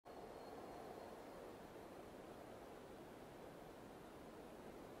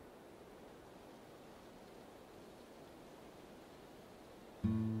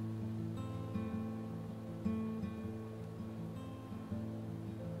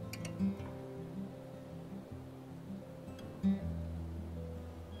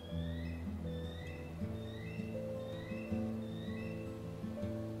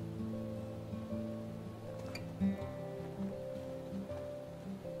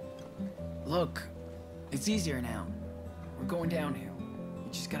Look, it's easier now. We're going downhill.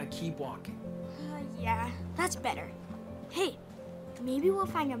 You just gotta keep walking. Yeah, that's better. Hey, maybe we'll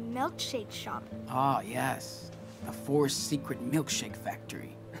find a milkshake shop. Ah, yes. The Forest Secret Milkshake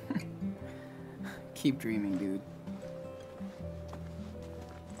Factory. Keep dreaming, dude.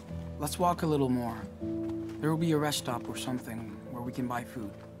 Let's walk a little more. There will be a rest stop or something where we can buy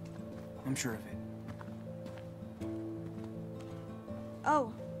food. I'm sure of it.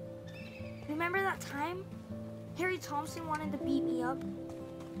 Oh, remember that time? Harry Thompson wanted to beat me up.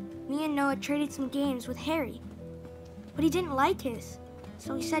 Me and Noah traded some games with Harry, but he didn't like his,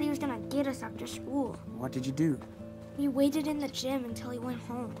 so he said he was gonna get us after school. What did you do? We waited in the gym until he went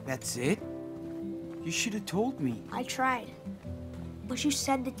home. That's it? You should have told me. I tried, but you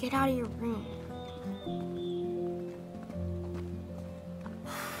said to get out of your room.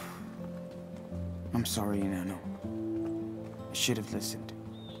 I'm sorry, Nano. I should have listened.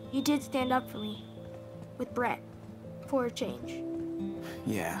 You did stand up for me, with Brett, for a change.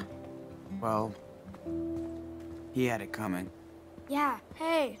 Yeah. Well, he had it coming. Yeah,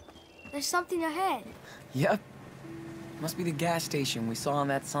 hey, there's something ahead. Yep. Must be the gas station we saw on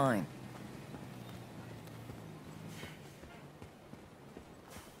that sign.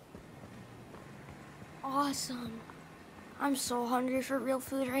 Awesome. I'm so hungry for real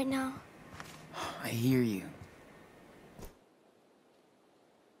food right now. I hear you.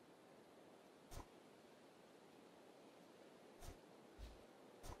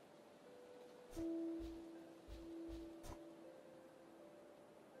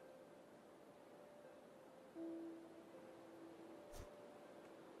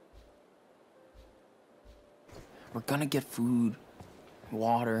 We're gonna get food,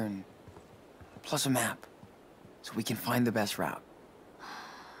 water, and plus a map, so we can find the best route.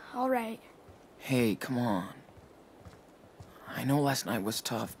 All right. Hey, come on. I know last night was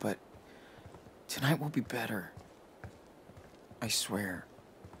tough, but tonight will be better. I swear.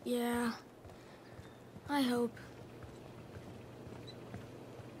 Yeah, I hope.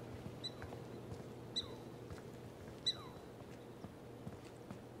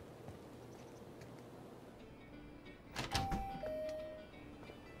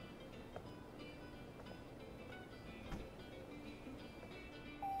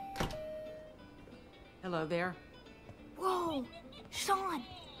 Hello there. Whoa, Sean,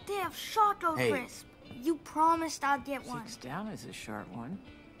 they have Choco Hey. Crisp. You promised I'd get one. 6 down is a short one.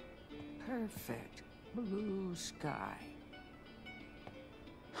 Perfect. Blue sky.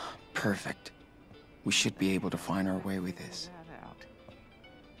 Perfect. We should be able to find our way with this. That out.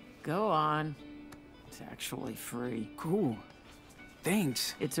 Go on. It's actually free. Cool.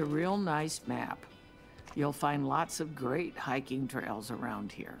 Thanks. It's a real nice map. You'll find lots of great hiking trails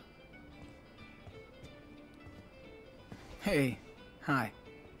around here. Hey. Hi.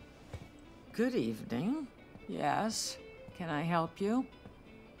 Good evening. Yes. Can I help you?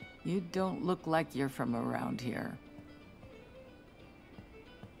 You don't look like you're from around here.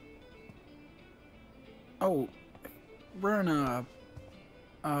 Oh, we're on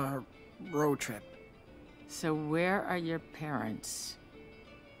a road trip. So where are your parents?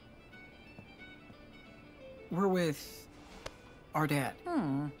 We're with our dad.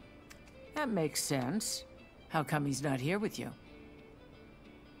 That makes sense. How come he's not here with you?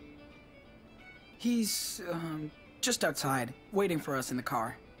 He's, just outside, waiting for us in the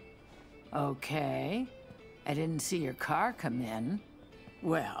car. Okay. I didn't see your car come in.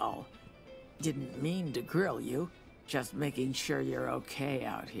 Well, didn't mean to grill you. Just making sure you're okay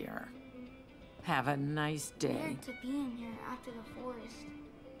out here. Have a nice day. Weird to be in here after the forest.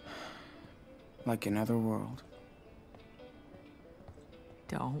 Like another world.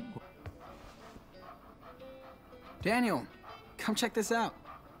 Don't. Daniel, come check this out.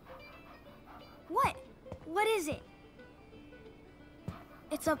 What? What is it?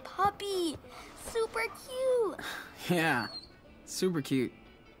 It's a puppy. Super cute. Yeah, super cute.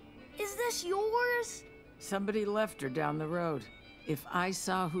 Is this yours? Somebody left her down the road. If I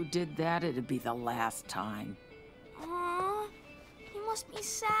saw who did that, it'd be the last time. Aw, he must be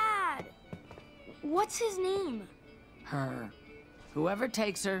sad. What's his name? Her. Whoever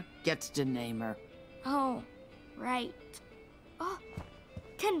takes her gets to name her. Oh, right. Oh,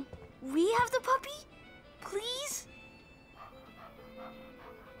 can we have the puppy? Please?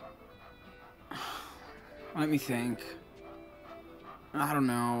 Let me think. I don't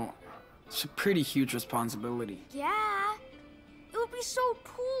know. It's a pretty huge responsibility. Yeah. It would be so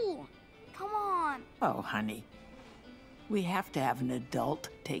cool. Come on. Oh, honey. We have to have an adult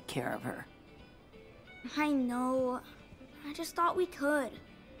take care of her. I know. I just thought we could.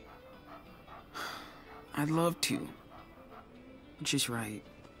 I'd love to. She's right.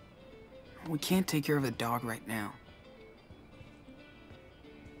 We can't take care of the dog right now.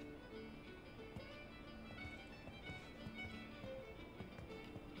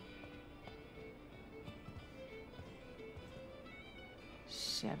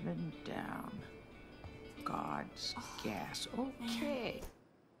 Seven down. God's gas. Okay.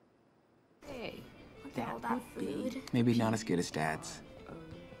 Hey, Look at all that that would food. be Maybe not as good as Dad's,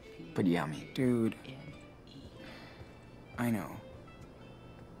 but yummy. Dude, I know.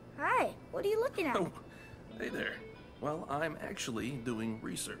 Hi, what are you looking at? Oh, hey there. Well, I'm actually doing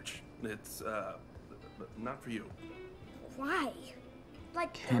research. It's, not for you. Why?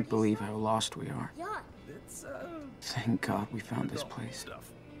 Like, Can't believe how lost we are. Yeah, It's, Thank God we found this adult place. stuff.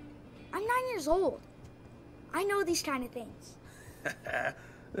 I'm 9 years old. I know these kind of things.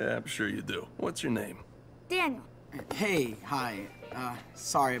 Yeah, I'm sure you do. What's your name? Daniel, Hey, hi.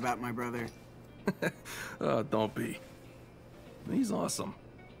 Sorry about my brother. Oh, don't be. He's awesome.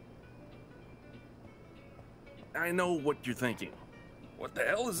 I know what you're thinking. What the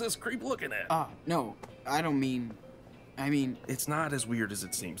hell is this creep looking at? No, I don't mean... I mean, It's not as weird as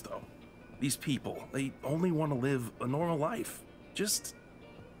it seems, though. These people, they only want to live a normal life. Just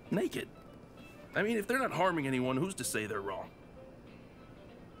naked. I mean, if they're not harming anyone, who's to say they're wrong?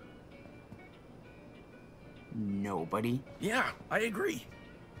 nobody. Yeah, I agree.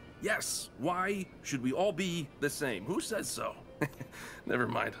 Yes, why should we all be the same? Who says so? Never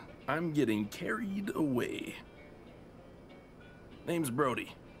mind. I'm getting carried away. Name's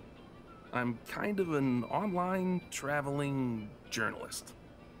Brody. I'm kind of an online traveling journalist.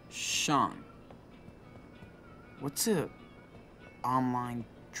 Sean. What's a online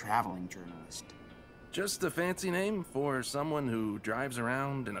traveling journalist? Just a fancy name for someone who drives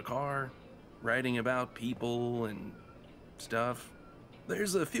around in a car, writing about people and stuff.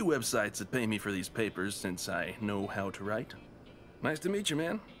 There's a few websites that pay me for these papers since I know how to write. Nice to meet you,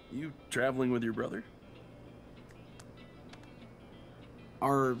 man. You traveling with your brother?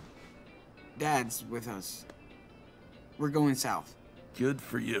 Our dad's with us. We're going south. Good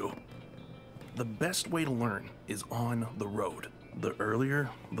for you. The best way to learn is on the road. The earlier,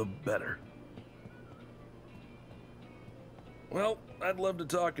 the better. Well, I'd love to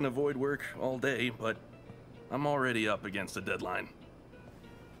talk and avoid work all day, but I'm already up against a deadline.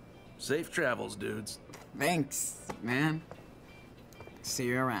 Safe travels, dudes. Thanks, man. See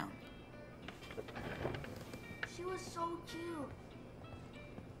you around. she was so cute.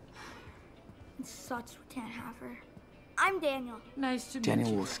 It sucks we can't have her. I'm Daniel. Nice to meet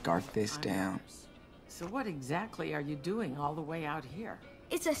Daniel you. will scarf this I'm down. Mars. So what exactly are you doing all the way out here?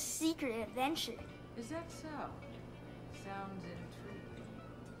 It's a secret adventure. Is that so? Sounds intriguing.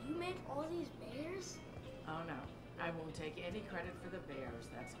 Did you make all these bears? Oh no, I won't take any credit for the bears.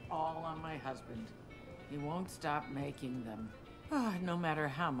 That's all on my husband. He won't stop making them. Ah, no matter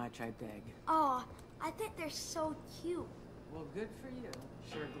how much I beg. Oh, I think they're so cute. Well, good for you.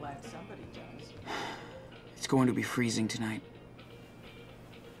 Sure glad somebody does. It's going to be freezing tonight.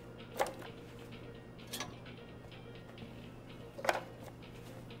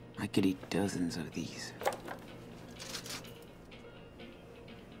 I could eat dozens of these.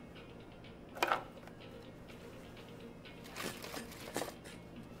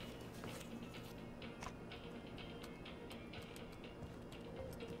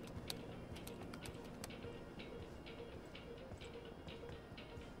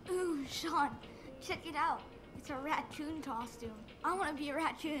 Ooh, Sean, check it out. It's a raccoon costume. I want to be a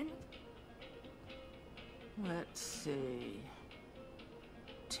raccoon. Let's see.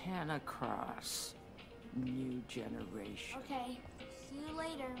 Tannacross. New generation. Okay, see you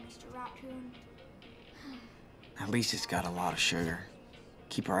later, Mr. Raccoon. At least it's got a lot of sugar.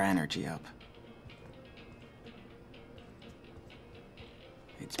 Keep our energy up.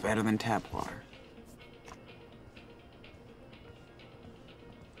 It's better than tap water.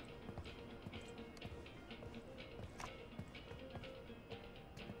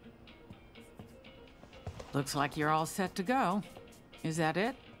 Looks like you're all set to go. Is that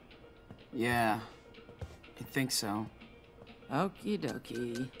it? Yeah, I think so. Okie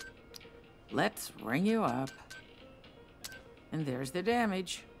dokie. Let's ring you up. And there's the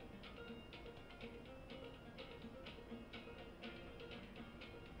damage.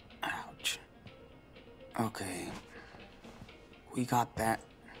 Ouch. Okay. We got that.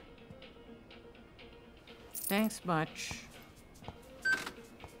 Thanks much.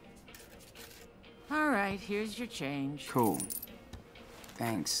 All right, here's your change. Cool.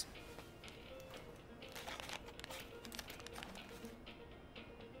 Thanks.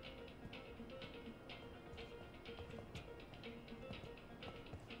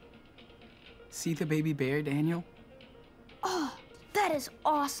 See the baby bear, Daniel? Oh, that That is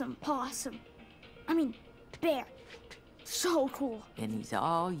awesome, possum. I mean, bear. So cool. And he's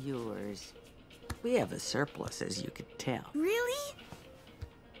all yours. We have a surplus, as you could tell. Really?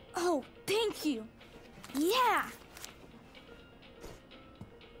 Oh, thank you. Yeah.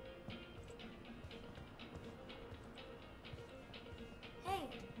 Hey.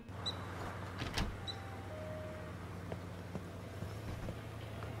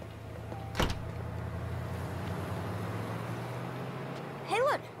 Hey,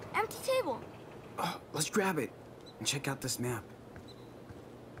 look, empty table. Oh, let's grab it and check out this map.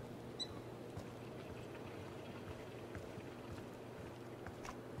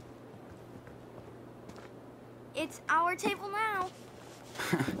 It's our table now.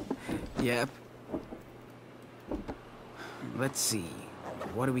 Yep. Let's see.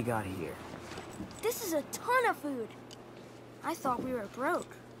 What do we got here? This is a ton of food. I thought we were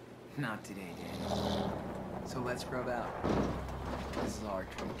broke. Not today, Daddy. So let's grub out. This is our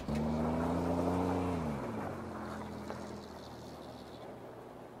treat.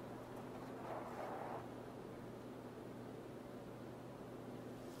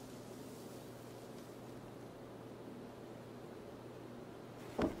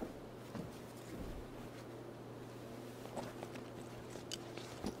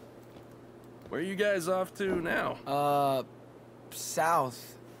 Where are you guys off to now?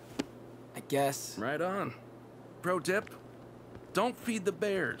 South, I guess. Right on. Pro tip, don't feed the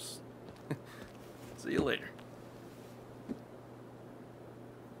bears. See you later.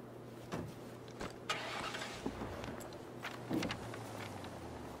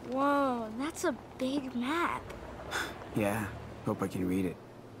 Whoa, that's a big map. Yeah, hope I can read it.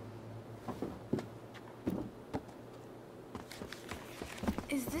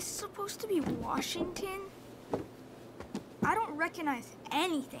 Is this supposed to be Washington? I don't recognize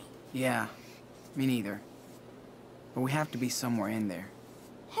anything. Yeah, me neither. But we have to be somewhere in there.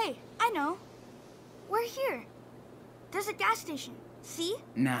 Hey, I know. We're here. There's a gas station. See?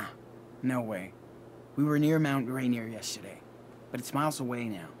 Nah, no way. We were near Mount Rainier yesterday, but it's miles away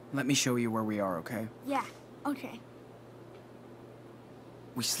now. Let me show you where we are, okay? Yeah, okay.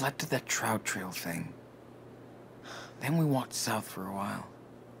 We slept at that trout trail thing. Then we walked south for a while.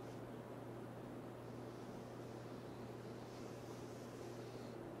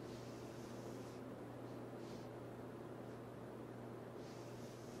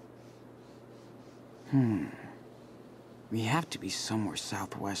 We have to be somewhere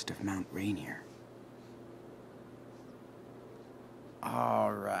southwest of Mount Rainier.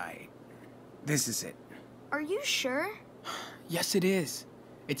 All right. This is it. Are you sure? Yes, it is.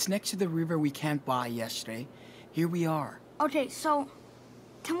 It's next to the river we camped by yesterday. Here we are. Okay, so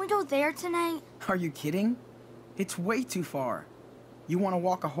can we go there tonight? Are you kidding? It's way too far. You want to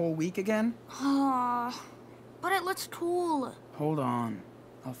walk a whole week again? But it looks cool. Hold on.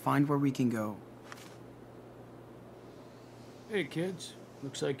 I'll find where we can go. Hey, kids.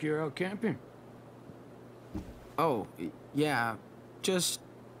 Looks like you're out camping. Oh, yeah. Just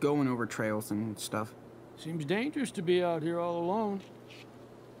going over trails and stuff. Seems dangerous to be out here all alone.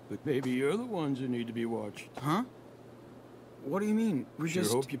 But maybe you're the ones who need to be watched. Huh? What do you mean? We're Sure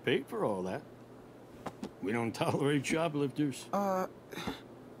just... hope you paid for all that. We don't tolerate shoplifters.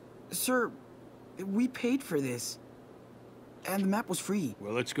 Sir, we paid for this. And the map was free.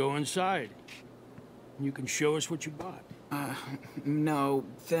 Well, let's go inside. You can show us what you bought. No,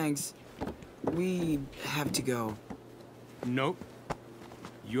 thanks. We have to go. Nope.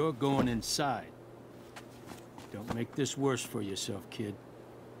 You're going inside. Don't make this worse for yourself, kid.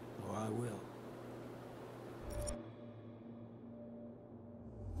 Or I will.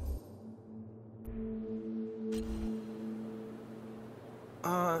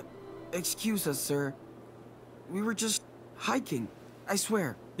 Excuse us, sir. We were just hiking, I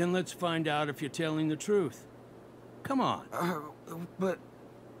swear. Then let's find out if you're telling the truth. Come on. But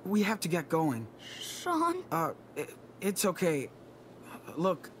we have to get going. Sean? It's okay.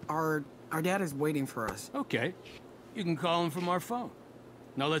 Look, our dad is waiting for us. Okay. You can call him from our phone.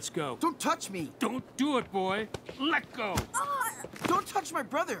 Now let's go. Don't touch me! Don't do it, boy. Let go. Don't touch my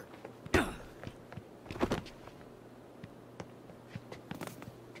brother!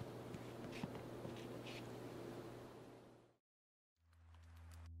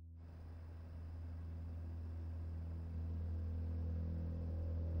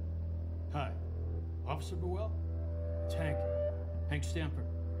 Hi. Officer Burwell? It's Hank. Hank Stamper.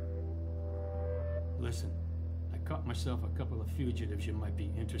 Listen, I caught myself a couple of fugitives you might be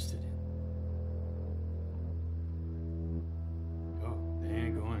interested in. Oh, they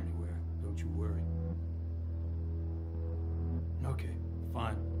ain't going anywhere. Don't you worry. Okay,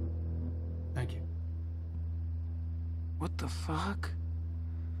 fine. Thank you. What the fuck?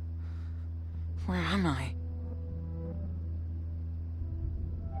 Where am I?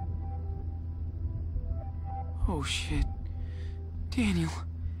 Oh shit. Daniel.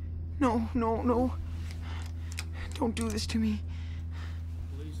 No, no, no. Don't do this to me.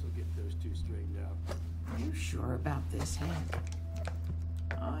 Police will get those two straightened out. Are you sure about this, Hank?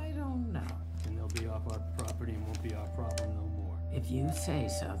 I don't know. And they'll be off our property and won't be our problem no more. If you say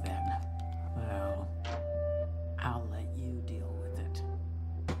so, then, well, I'll let you deal with it.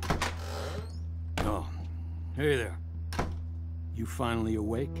 Oh, hey there. You finally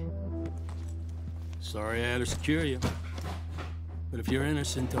awake? Sorry I had to secure you. But if you're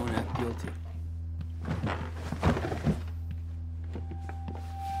innocent, don't act guilty.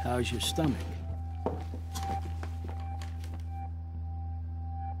 How's your stomach?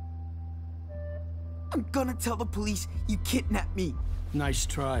 I'm gonna tell the police you kidnapped me. Nice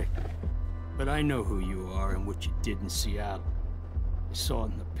try. But I know who you are and what you did in Seattle. I saw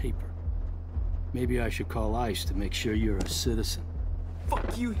it in the paper. Maybe I should call ICE to make sure you're a citizen.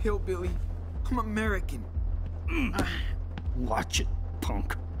 Fuck you, hillbilly. I'm American. Watch it,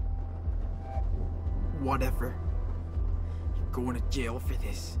 punk. Whatever. You're going to jail for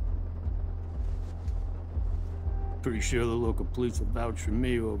this. Pretty sure the local police will vouch for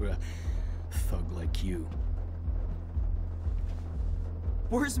me over a thug like you.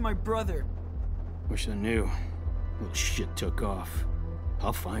 Where's my brother? Wish I knew. Little shit took off.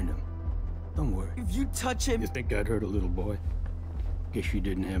 I'll find him. Don't worry. If you touch him... You think I'd hurt a little boy? Guess you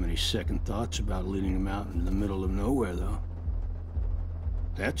didn't have any second thoughts about leading him out into the middle of nowhere, though.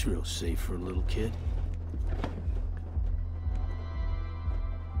 That's real safe for a little kid.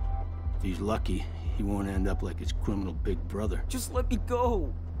 If he's lucky, he won't end up like his criminal big brother. Just let me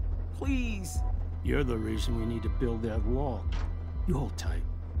go. Please. You're the reason we need to build that wall. You hold tight.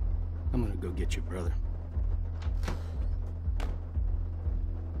 I'm gonna go get your brother.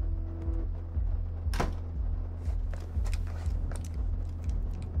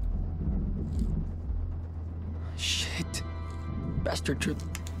 Shit. Bastard trip.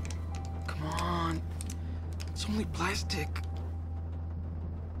 Come on. It's only plastic.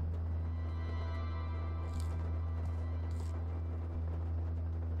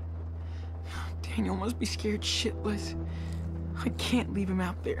 Daniel must be scared shitless. I can't leave him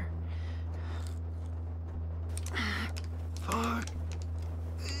out there. Fuck.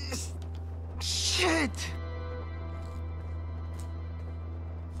 This shit.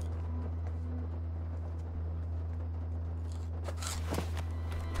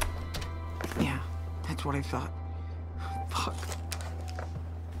 Yeah, that's what I thought. Fuck.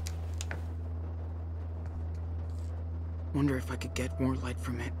 Wonder if I could get more light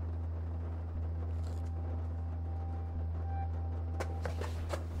from it.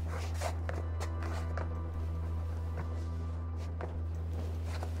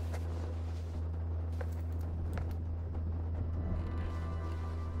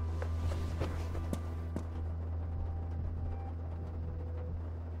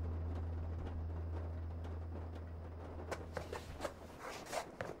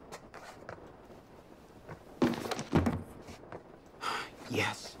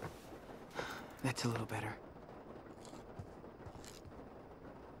 Yes. That's a little better.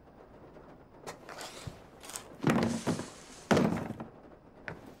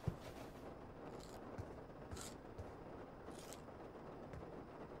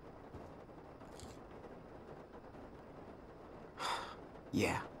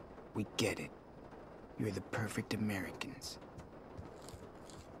 Yeah, we get it. You're the perfect Americans.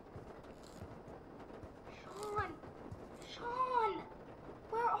 Sean! Sean!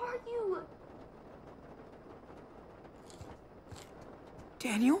 Where are you?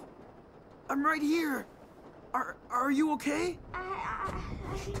 Daniel? I'm right here. Are you okay? I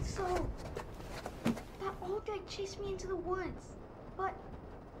think so. That Aldrich chased me into the woods, but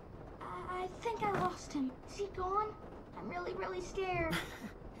I think I lost him. Is he gone? I'm really scared.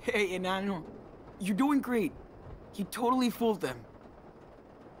 Hey, Enano. You're doing great. You totally fooled them.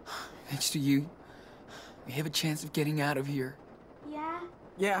 Thanks to you, we have a chance of getting out of here. Yeah?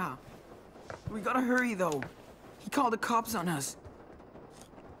 Yeah. We gotta hurry, though. He called the cops on us.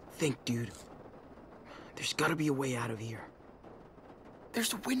 Think, dude. There's gotta be a way out of here.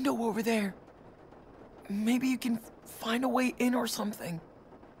 There's a window over there. Maybe you can find a way in or something.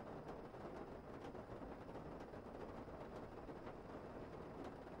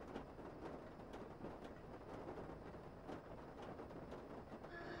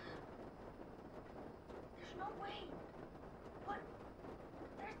 There's no way. What?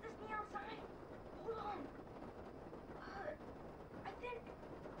 There's this neon sign. Hold on. I think...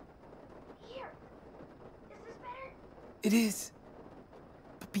 Here. Is this better? It is.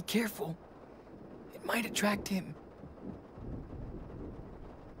 But be careful. might attract him.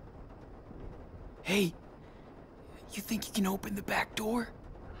 Hey, you think you can open the back door?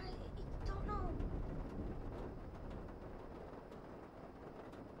 I don't know.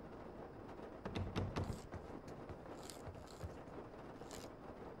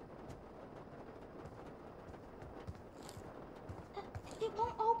 It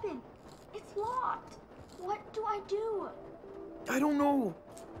won't open. It's locked. What do I do? I don't know.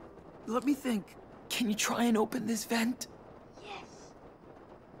 Let me think. Can you try and open this vent? Yes.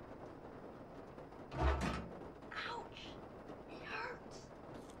 Ouch. It hurts.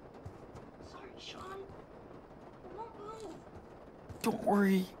 Sorry, Sean. It won't move. Don't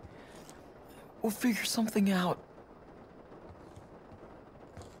worry. We'll figure something out.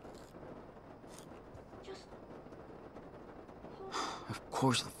 Just Of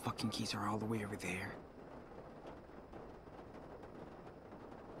course the fucking keys are all the way over there.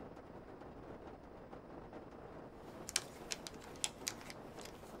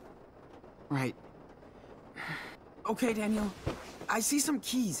 Right. Okay, Daniel. I see some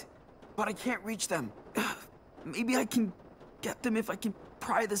keys, but I can't reach them. Maybe I can get them if I can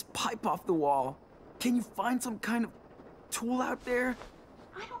pry this pipe off the wall. Can you find some kind of tool out there?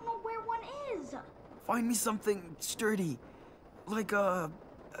 I don't know where one is. Find me something sturdy, like a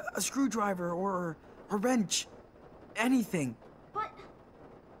screwdriver or a wrench. Anything. But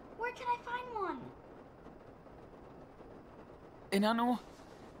where can I find one? Enano,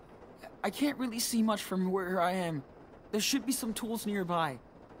 I can't really see much from where I am. There should be some tools nearby.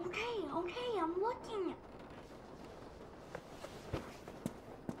 Okay, I'm looking.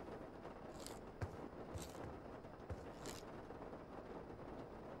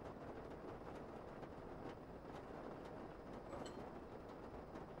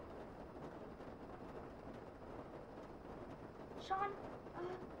 Sean,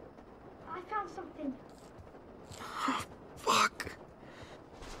 I found something. Fuck.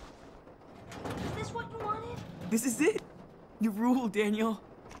 Is this what you wanted? This is it. You rule, Daniel.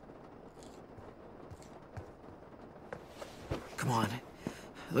 Come on.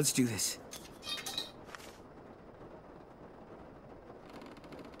 Let's do this.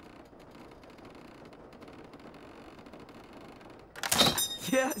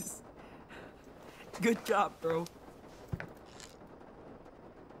 Yes! Good job, bro.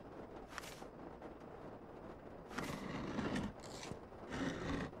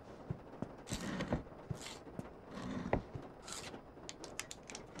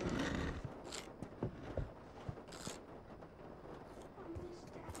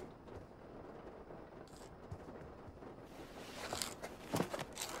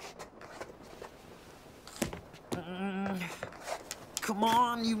 Come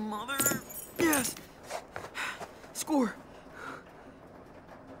on, you mother. Yes. Score.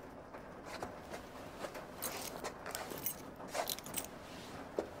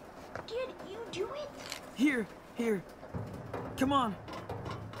 Did you do it? Here. Come on.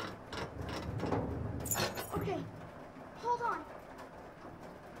 Okay, hold on.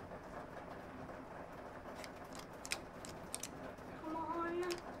 Come on.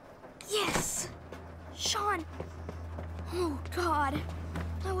 Yes! Sean! Oh, God.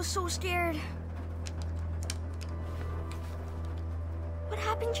 I was so scared. What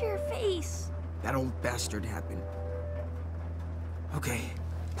happened to your face? That old bastard happened. Okay.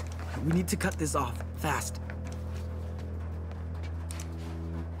 We need to cut this off, fast.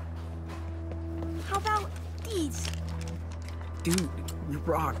 How about these? Dude, you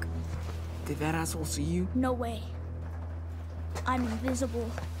rock. Did that asshole see you? No way. I'm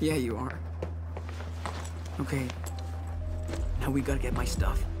invisible. Yeah, you are. Okay. Now we gotta get my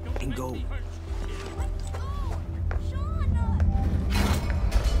stuff and go. Let's go! Sean!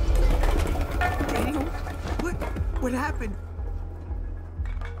 Daniel, what happened?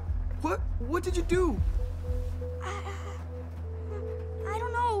 What did you do? I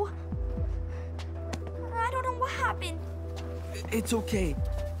don't know. I don't know what happened. It's okay.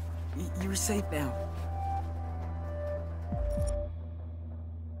 You're safe now.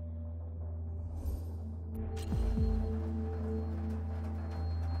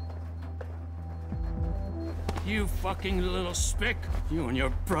 You fucking little spick. You and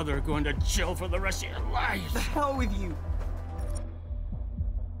your brother are going to jail for the rest of your lives. The hell with you.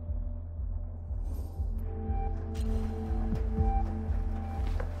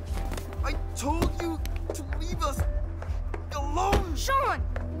 I told you to leave us alone. Sean,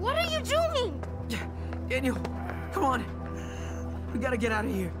 what are you doing? Daniel, come on. We gotta get out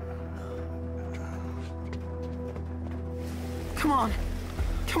of here. Come on.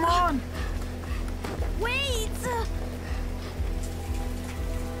 Come on. Wait!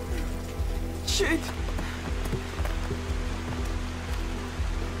 Shit!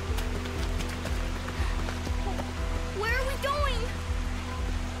 Where are we going?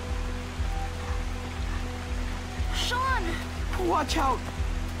 Sean! Watch out!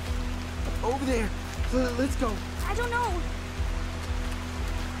 Over there. Let's go. I don't know.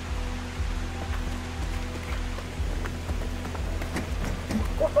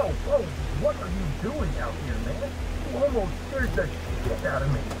 Whoa, what are you doing out here, man? You almost scared the shit out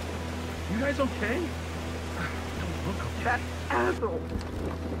of me. You guys okay? Don't look okay. That asshole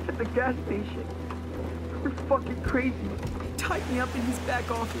at the gas station. You're fucking crazy. He tied me up in his back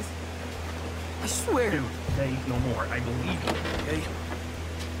office. I swear. Dude, say no more. I believe you. Okay?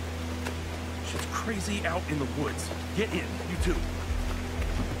 Shit's crazy out in the woods. Get in, you two.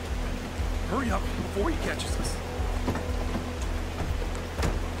 Hurry up before he catches us.